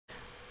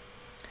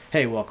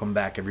Hey, welcome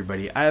back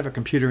everybody. I have a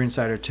computer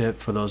insider tip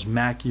for those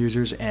Mac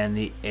users and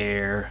the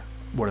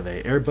what are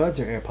they, AirBuds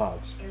or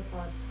AirPods?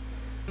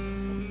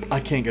 AirPods. I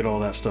can't get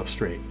all that stuff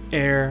straight.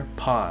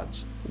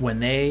 AirPods. When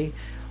they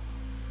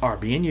are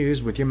being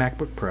used with your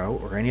MacBook Pro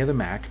or any other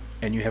Mac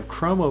and you have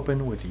Chrome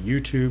open with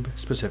YouTube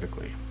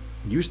specifically,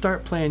 you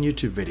start playing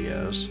YouTube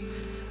videos,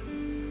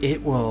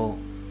 it will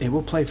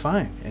play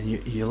fine and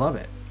you love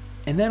it.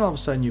 And then all of a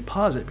sudden you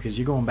pause it because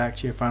you're going back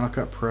to your Final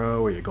Cut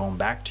Pro or you're going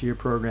back to your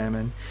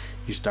programming.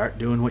 You start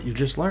doing what you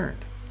just learned.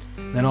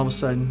 Then all of a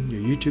sudden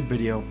your YouTube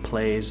video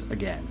plays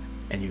again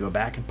and you go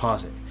back and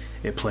pause it.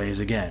 It plays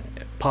again.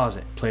 Pause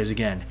it. Plays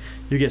again.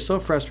 You get so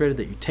frustrated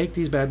that you take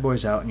these bad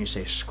boys out and you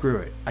say, screw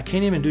it. I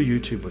can't even do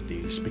YouTube with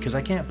these because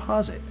I can't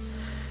pause it.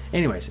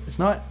 Anyways, it's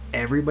not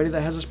everybody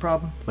that has this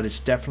problem, but it's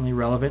definitely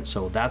relevant,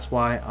 so that's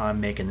why I'm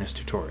making this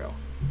tutorial.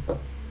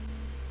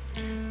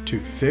 To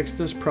fix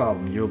this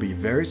problem, you'll be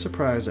very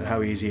surprised at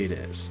how easy it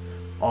is.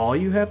 All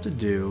you have to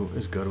do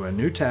is go to a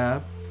new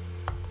tab,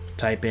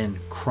 type in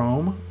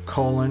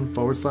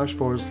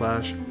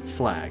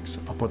Chrome://flags.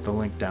 I'll put the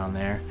link down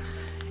there.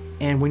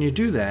 And when you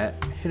do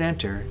that, hit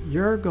enter,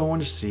 you're going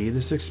to see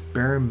this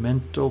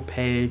experimental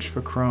page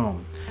for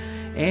Chrome.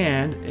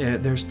 And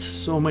there's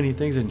so many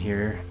things in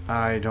here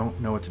I don't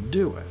know what to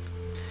do with.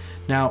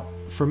 Now,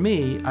 for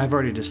me, I've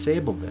already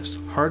disabled this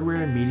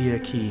hardware media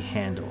key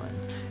handling.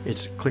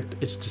 It's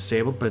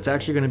disabled, but it's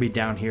actually going to be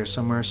down here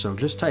somewhere. So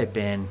just type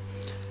in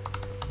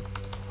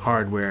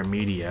hardware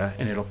media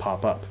and it'll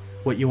pop up.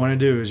 What you want to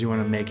do is you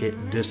want to make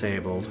it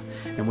disabled.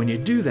 And when you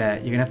do that,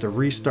 you're going to have to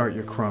restart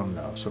your Chrome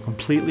though. So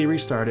completely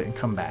restart it and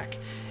come back.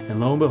 And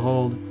lo and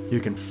behold, you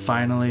can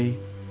finally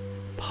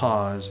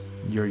pause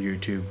your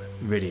YouTube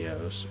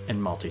videos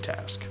and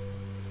multitask.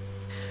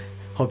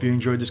 Hope you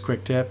enjoyed this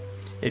quick tip.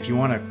 If you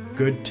want a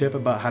good tip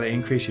about how to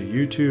increase your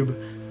YouTube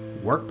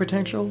work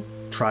potential,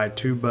 try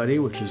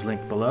TubeBuddy, which is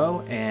linked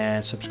below,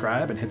 and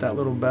subscribe and hit that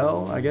little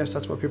bell. I guess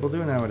that's what people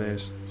do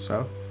nowadays.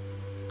 So,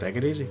 take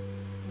it easy. Oh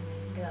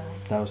my God.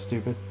 That was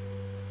stupid.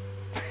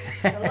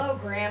 Hello,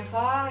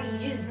 Grandpa. You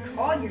just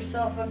called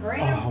yourself a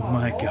grandpa. Oh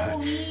my God.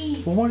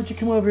 Holy Well, why don't you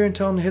come over here and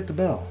tell him to hit the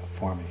bell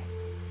for me?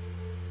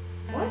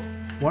 What?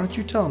 Why don't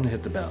you tell him to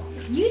hit the bell?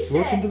 You said.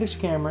 Look into this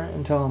camera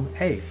and tell him,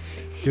 hey,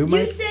 do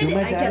my You said.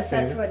 dad I guess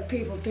that's favor. what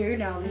people do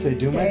now these Say,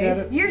 do my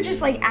days. dad. You're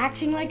just like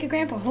acting like a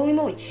grandpa. Holy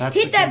moly! That's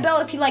Hit the that thing.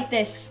 bell if you like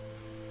this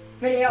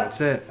video.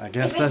 That's it. I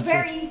guess It's that's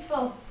very it.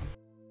 useful.